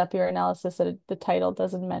single step urinalysis. That the title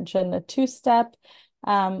doesn't mention the two-step.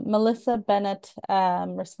 Melissa Bennett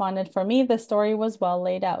responded, for me, the story was well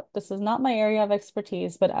laid out. This is not my area of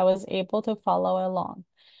expertise, but I was able to follow along.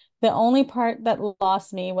 The only part that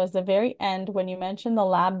lost me was the very end when you mentioned the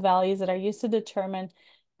lab values that are used to determine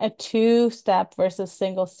a two-step versus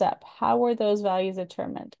single step. How were those values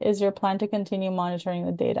determined? Is your plan to continue monitoring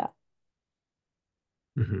the data?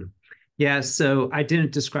 Mm-hmm. Yeah, so I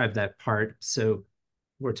didn't describe that part. So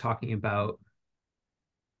we're talking about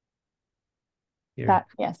here.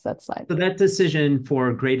 Yes, that slide. So that decision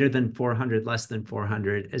for greater than 400, less than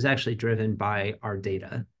 400 is actually driven by our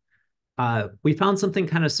data. We found something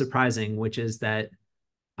kind of surprising, which is that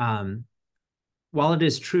while it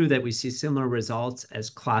is true that we see similar results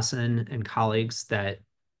as Klassen and colleagues, that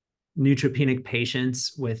neutropenic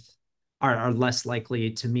patients are less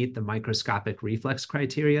likely to meet the microscopic reflex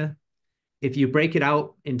criteria. If you break it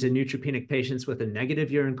out into neutropenic patients with a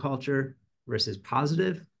negative urine culture versus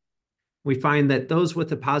positive, we find that those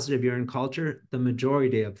with a positive urine culture, the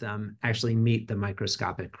majority of them actually meet the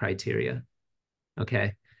microscopic criteria.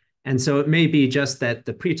 Okay. And so it may be just that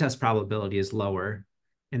the pretest probability is lower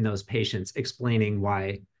in those patients, explaining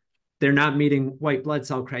why they're not meeting white blood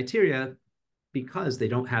cell criteria because they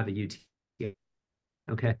don't have a UTI.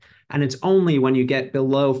 Okay. And it's only when you get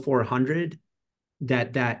below 400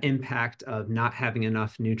 that impact of not having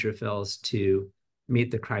enough neutrophils to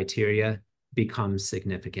meet the criteria becomes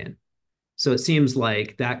significant. So it seems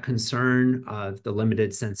like that concern of the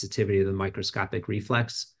limited sensitivity of the microscopic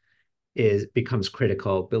reflex becomes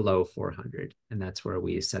critical below 400, and that's where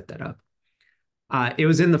we set that up. It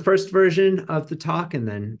was in the first version of the talk, and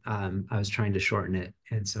then I was trying to shorten it,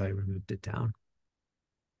 and so I removed it down.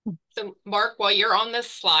 So Mark, while you're on this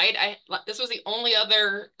slide, this was the only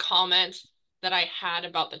other comment that I had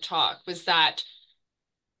about the talk, was that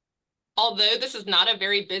although this is not a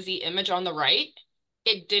very busy image on the right,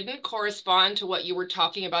 it didn't correspond to what you were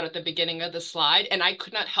talking about at the beginning of the slide. And I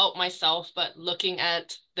could not help myself but looking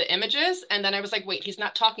at the images. And then I was like, wait, he's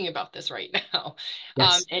not talking about this right now.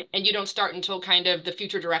 Yes. And you don't start until kind of the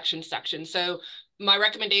future direction section. So my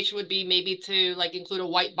recommendation would be maybe to like include a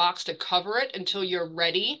white box to cover it until you're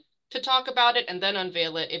ready to talk about it, and then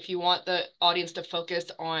unveil it if you want the audience to focus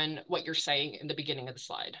on what you're saying in the beginning of the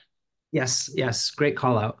slide. Yes, yes, great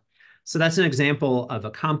call out. So that's an example of a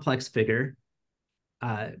complex figure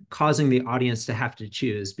causing the audience to have to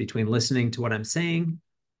choose between listening to what I'm saying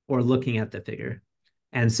or looking at the figure.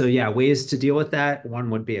 And so, yeah, ways to deal with that. One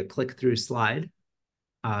would be a click-through slide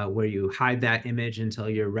where you hide that image until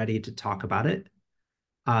you're ready to talk about it.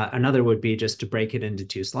 Another would be just to break it into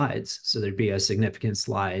two slides. So there'd be a significant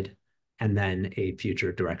slide and then a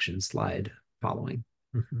future direction slide following.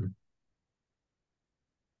 Mm-hmm.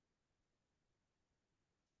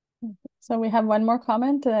 So we have one more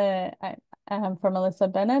comment from Melissa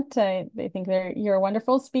Bennett. They think you're a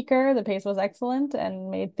wonderful speaker. The pace was excellent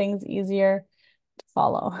and made things easier to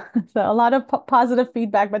follow. So a lot of positive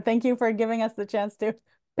feedback, but thank you for giving us the chance to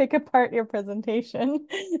pick apart your presentation.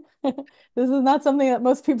 This is not something that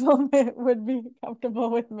most people would be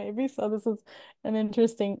comfortable with, maybe. So this is an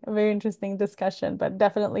very interesting discussion, but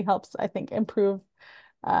definitely helps, I think,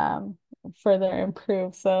 further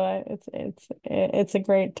improve. So it's a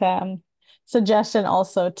great suggestion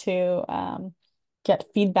also to get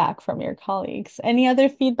feedback from your colleagues. Any other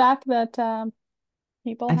feedback that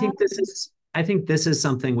people have? I think this is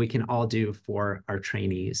something we can all do for our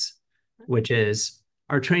trainees, which is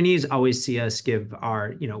our trainees always see us give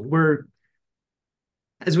our,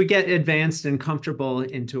 as we get advanced and comfortable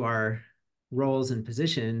into our roles and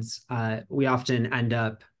positions, we often end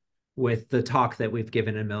up with the talk that we've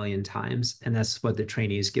given a million times. And that's what the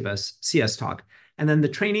trainees see us talk. And then the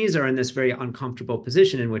trainees are in this very uncomfortable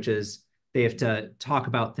position in which is they have to talk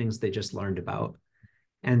about things they just learned about.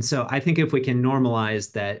 And so I think if we can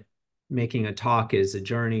normalize that making a talk is a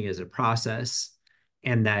journey, is a process,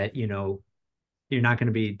 and that, you're not going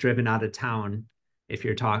to be driven out of town if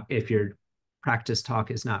your practice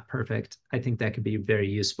talk is not perfect, I think that could be very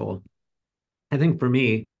useful. I think for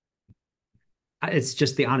me, it's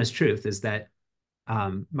just the honest truth is that I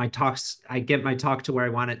get my talk to where I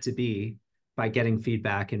want it to be by getting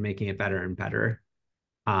feedback and making it better and better.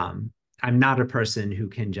 I'm not a person who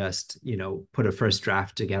can just, put a first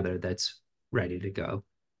draft together that's ready to go.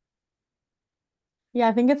 Yeah,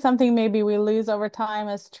 I think it's something maybe we lose over time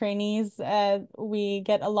as trainees. We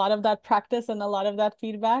get a lot of that practice and a lot of that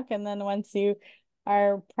feedback. And then once you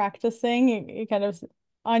are practicing, you kind of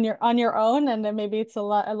on your own. And then maybe it's a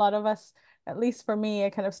lot of us, at least for me,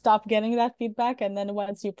 I kind of stop getting that feedback. And then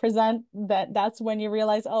once you present that's when you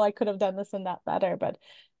realize, oh, I could have done this and that better. But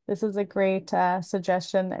this is a great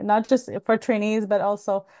suggestion, not just for trainees, but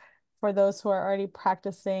also for those who are already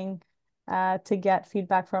practicing to get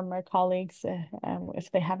feedback from their colleagues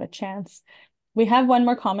if they have a chance. We have one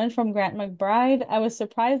more comment from Grant McBride. I was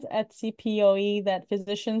surprised at CPOE that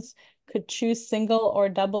physicians could choose single or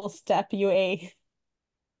double step UA.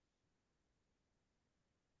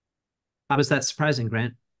 How was that surprising,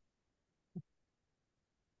 Grant?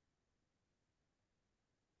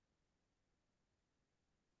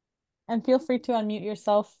 And feel free to unmute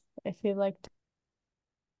yourself if you'd like to.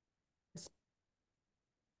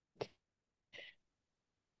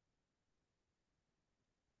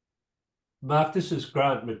 Mark, this is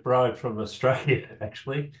Grant McBride from Australia,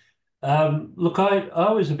 actually. Look,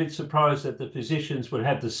 I was a bit surprised that the physicians would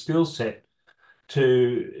have the skill set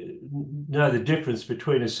to know the difference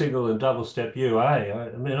between a single and double step UA.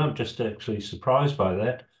 I mean, I'm just actually surprised by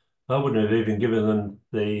that. I wouldn't have even given them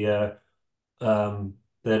the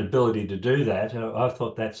that ability to do that. I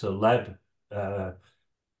thought that's a lab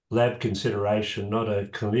consideration, not a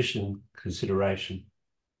clinician consideration.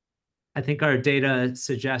 I think our data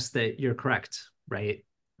suggests that you're correct, right?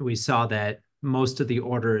 We saw that most of the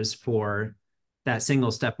orders for that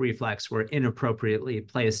single step reflex were inappropriately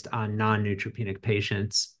placed on non-neutropenic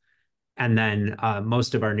patients. And then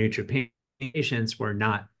most of our neutropenic patients were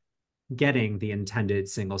not getting the intended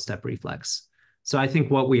single step reflex. So I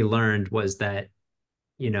think what we learned was that,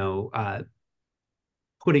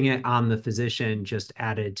 putting it on the physician just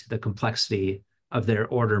added to the complexity of their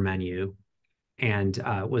order menu and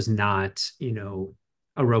was not,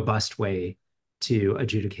 a robust way to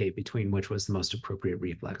adjudicate between which was the most appropriate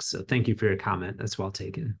reflex. So thank you for your comment. That's well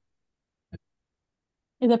taken.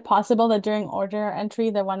 Is it possible that during order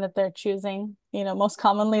entry, the one that they're choosing, most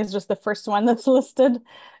commonly is just the first one that's listed,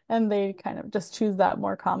 and they kind of just choose that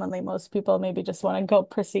more commonly? Most people maybe just want to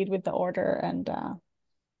proceed with the order and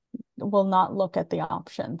will not look at the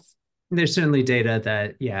options. There's certainly data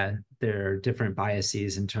that, there are different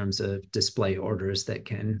biases in terms of display orders that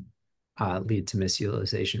can lead to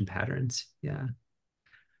misutilization patterns. Yeah.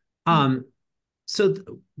 So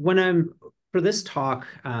for this talk,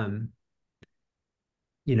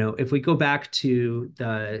 if we go back to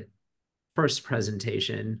the first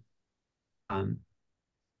presentation,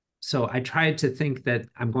 so I tried to think that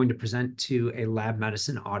I'm going to present to a lab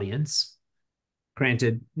medicine audience.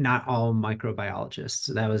 Granted, not all microbiologists.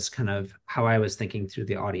 So that was kind of how I was thinking through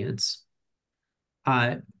the audience.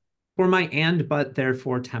 For my and, but,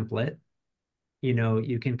 therefore template,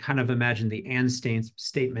 you can kind of imagine the and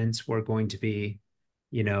statements were going to be,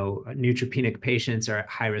 neutropenic patients are at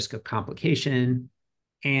high risk of complication,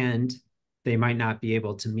 and they might not be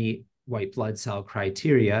able to meet white blood cell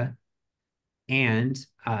criteria. And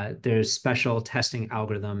there's special testing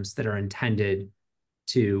algorithms that are intended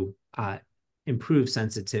to improve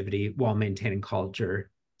sensitivity while maintaining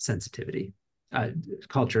culture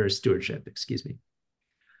stewardship, excuse me.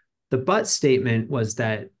 The but statement was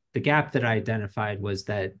that the gap that I identified was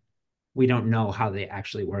that we don't know how they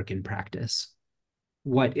actually work in practice.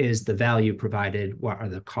 What is the value provided? What are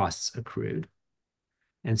the costs accrued?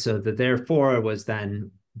 And so the therefore was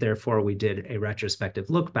then, therefore we did a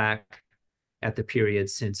retrospective look back at the period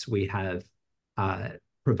since we have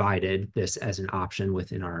provided this as an option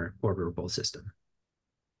within our orderable system.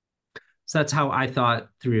 So that's how I thought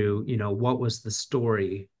through, what was the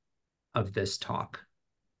story of this talk.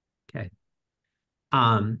 Okay.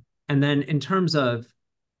 And then in terms of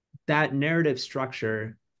that narrative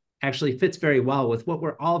structure actually fits very well with what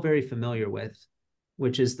we're all very familiar with,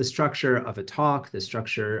 which is the structure of a talk, the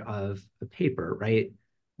structure of a paper, right?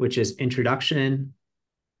 Which is introduction,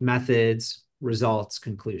 methods, results,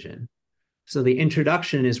 conclusion. So the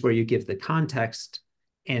introduction is where you give the context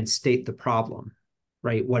and state the problem,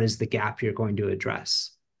 right? What is the gap you're going to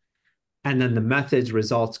address? And then the methods,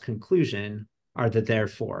 results, conclusion are the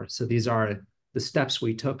therefore. So these are the steps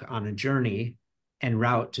we took on a journey en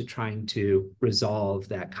route to trying to resolve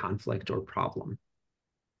that conflict or problem.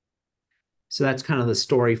 So that's kind of the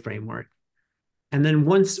story framework. And then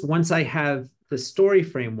once I have the story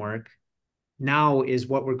framework, now is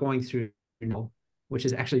what we're going through, which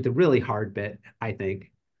is actually the really hard bit, I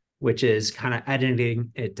think, which is kind of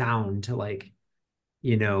editing it down to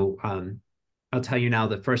I'll tell you now,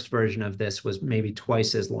 the first version of this was maybe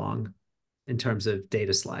twice as long in terms of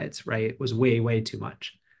data slides, right? It was way, way too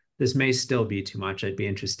much. This may still be too much. I'd be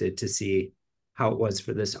interested to see how it was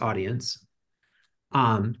for this audience.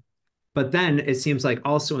 But then it seems like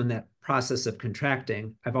also in that process of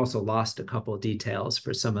contracting, I've also lost a couple of details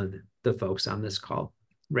for some of the folks on this call,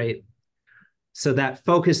 right? So that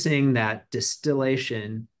focusing, that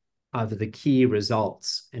distillation of the key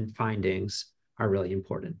results and findings are really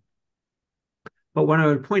important. But what I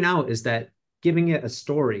would point out is that giving it a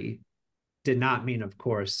story did not mean, of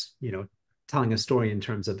course, telling a story in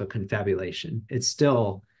terms of a confabulation. It's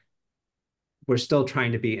still, we're still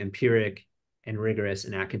trying to be empiric and rigorous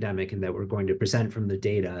and academic, and that we're going to present from the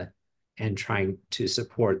data and trying to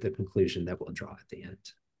support the conclusion that we'll draw at the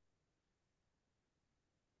end.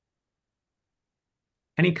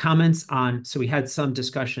 Any comments on, so we had some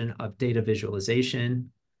discussion of data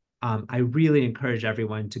visualization. I really encourage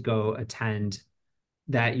everyone to go attend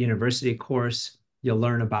that university course. You'll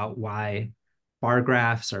learn about why bar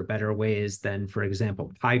graphs are better ways than, for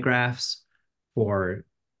example, pie graphs for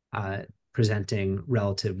presenting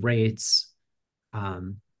relative rates.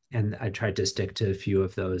 And I tried to stick to a few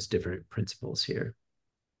of those different principles here.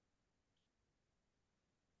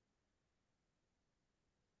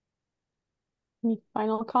 Any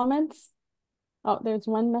final comments? Oh, there's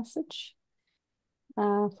one message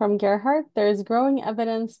from Gerhardt. There is growing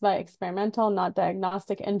evidence by experimental, not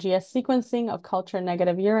diagnostic NGS sequencing of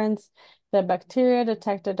culture-negative urines. The bacteria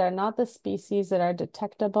detected are not the species that are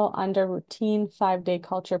detectable under routine 5-day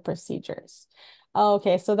culture procedures.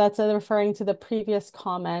 Okay, so that's referring to the previous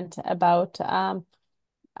comment about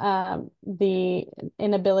the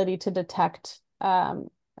inability to detect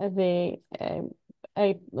the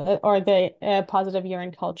positive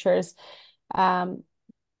urine cultures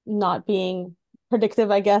not being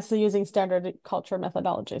predictive, I guess, using standard culture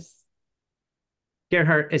methodologies.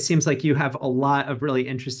 Gerhardt, it seems like you have a lot of really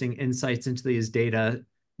interesting insights into these data.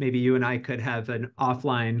 Maybe you and I could have an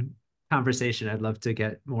offline conversation. I'd love to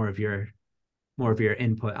get more of your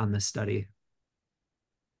input on this study.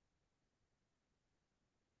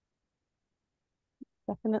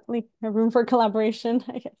 Definitely a room for collaboration,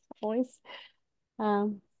 I guess, always.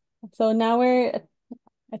 So now we're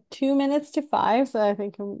at 2 minutes to 5, so I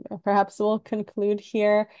think perhaps we'll conclude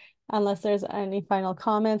here unless there's any final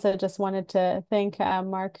comments. I just wanted to thank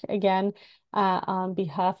Mark again on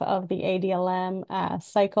behalf of the ADLM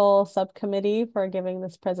cycle subcommittee for giving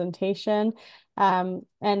this presentation, and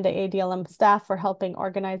the ADLM staff for helping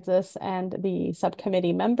organize this, and the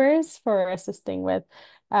subcommittee members for assisting with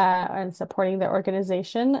and supporting the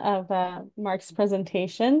organization of Mark's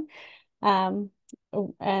presentation. And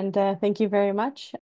thank you very much.